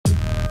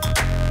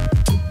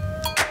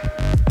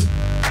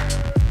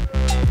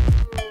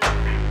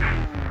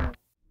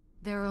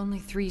only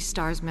 3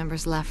 STARS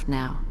members left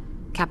now.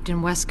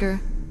 Captain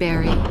Wesker,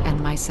 Barry, and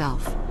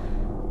myself.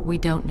 We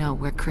don't know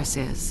where Chris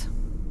is.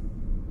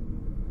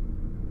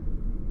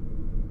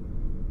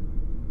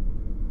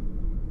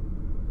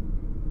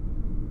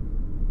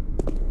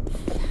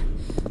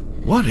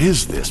 What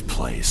is this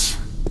place?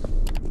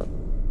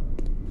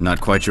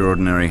 Not quite your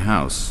ordinary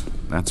house,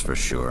 that's for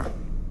sure.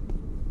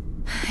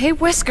 Hey,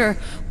 Wesker,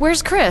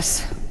 where's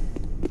Chris?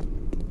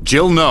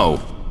 Jill, no!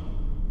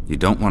 You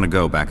don't want to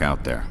go back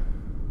out there.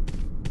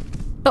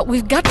 But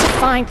we've got to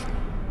find...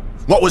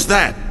 What was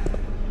that?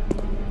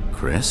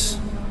 Chris?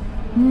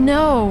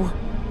 No.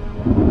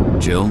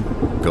 Jill,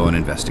 go and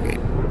investigate.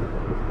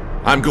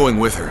 I'm going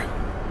with her.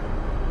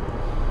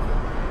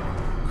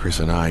 Chris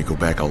and I go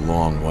back a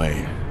long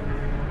way.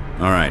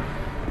 Alright.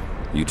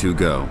 You two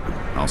go.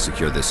 I'll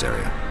secure this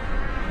area.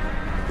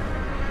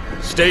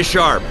 Stay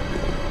sharp.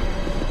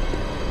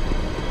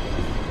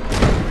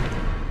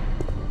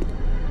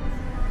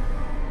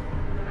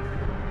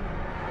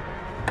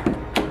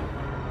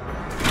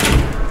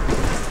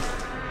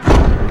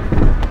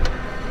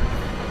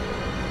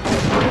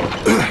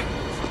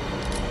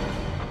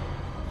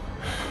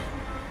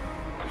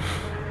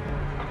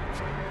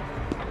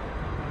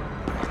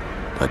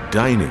 A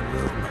dining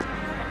room.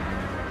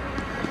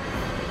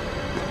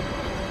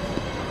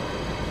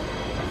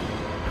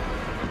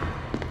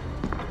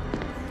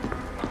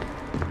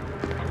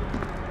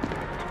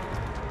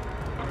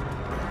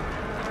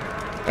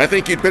 I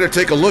think you'd better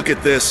take a look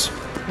at this.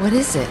 What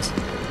is it?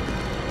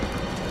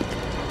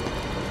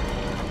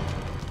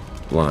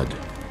 Blood.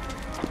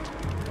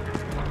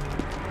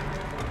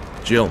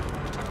 Jill,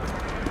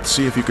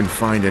 see if you can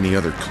find any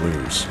other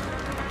clues.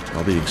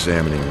 I'll be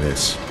examining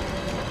this.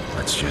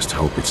 Let's just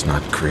hope it's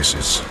not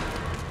Chris's.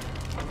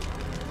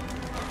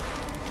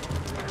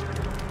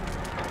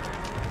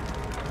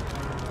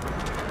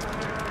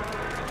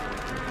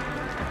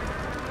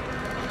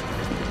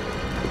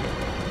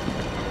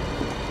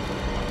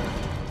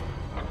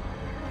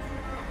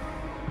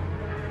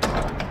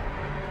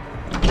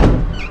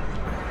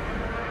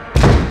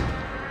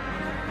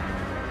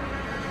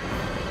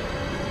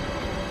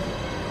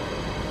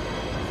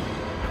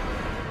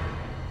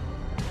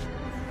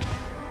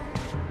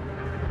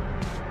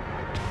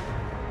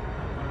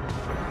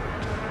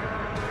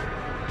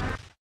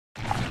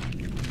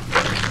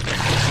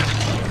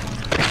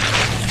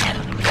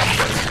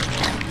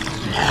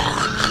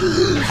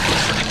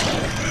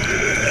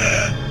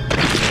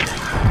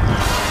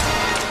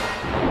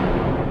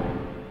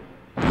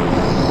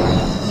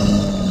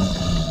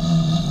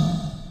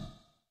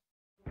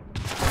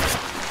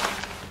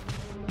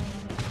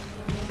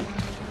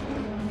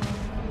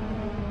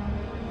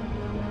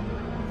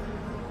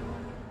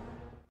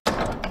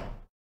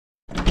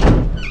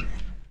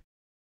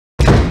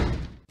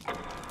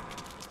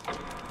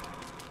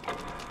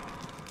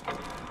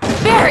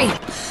 Barry!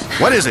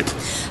 What is it?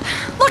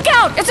 Look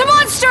out! It's a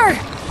monster!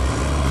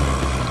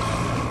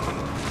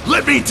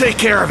 Let me take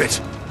care of it!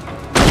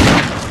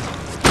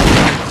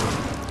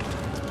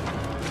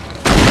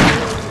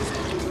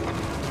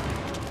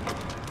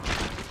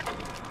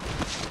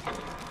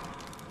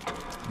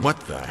 What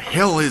the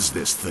hell is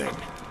this thing?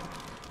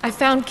 I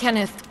found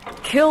Kenneth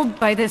killed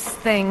by this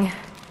thing.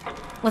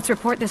 Let's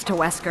report this to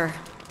Wesker.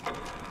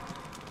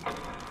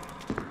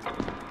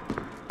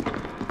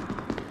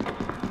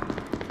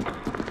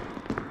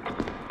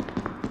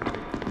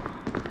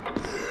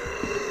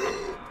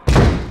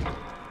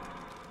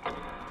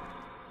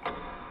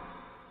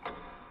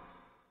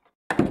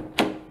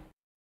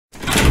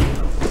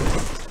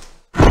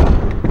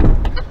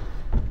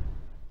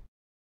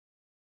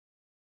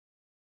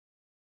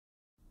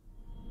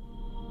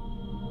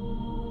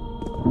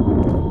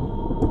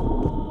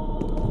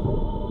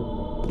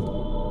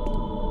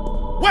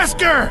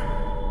 Wesker!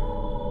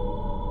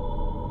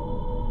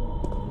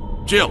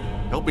 Jill,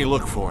 help me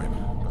look for him.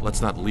 But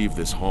let's not leave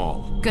this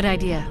hall. Good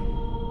idea.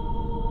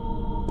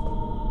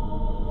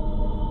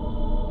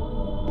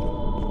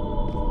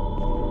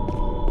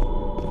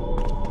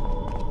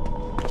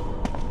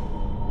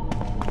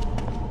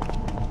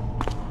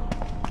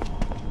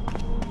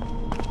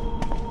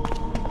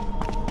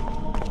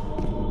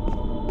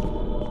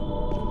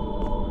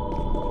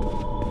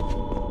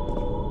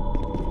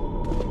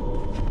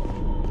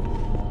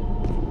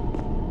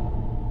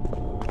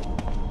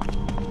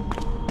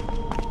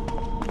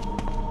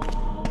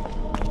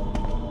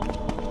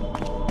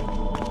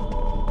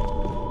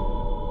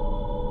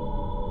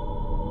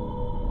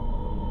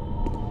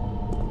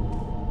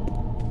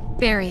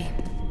 Barry.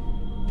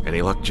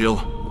 Any luck,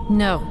 Jill?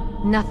 No,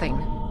 nothing.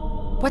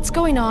 What's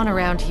going on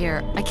around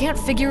here? I can't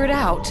figure it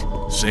out.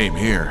 Same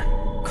here.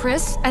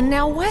 Chris, and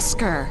now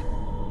Wesker.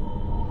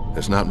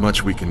 There's not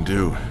much we can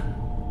do.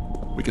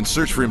 We can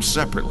search for him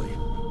separately.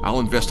 I'll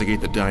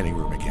investigate the dining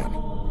room again.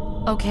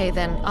 Okay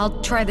then,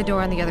 I'll try the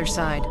door on the other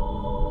side.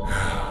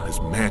 This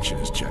mansion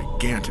is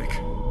gigantic.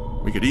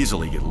 We could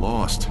easily get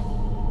lost.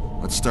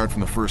 Let's start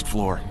from the first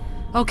floor.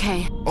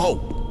 Okay.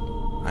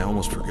 Oh! I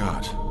almost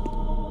forgot.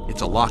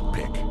 It's a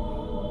lockpick.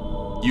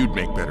 You'd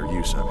make better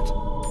use of it.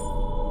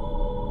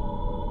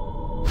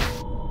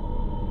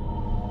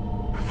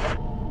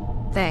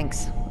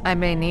 Thanks. I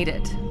may need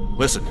it.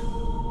 Listen,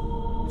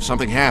 if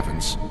something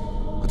happens,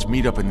 let's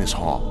meet up in this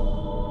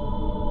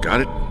hall.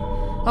 Got it?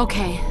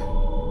 Okay,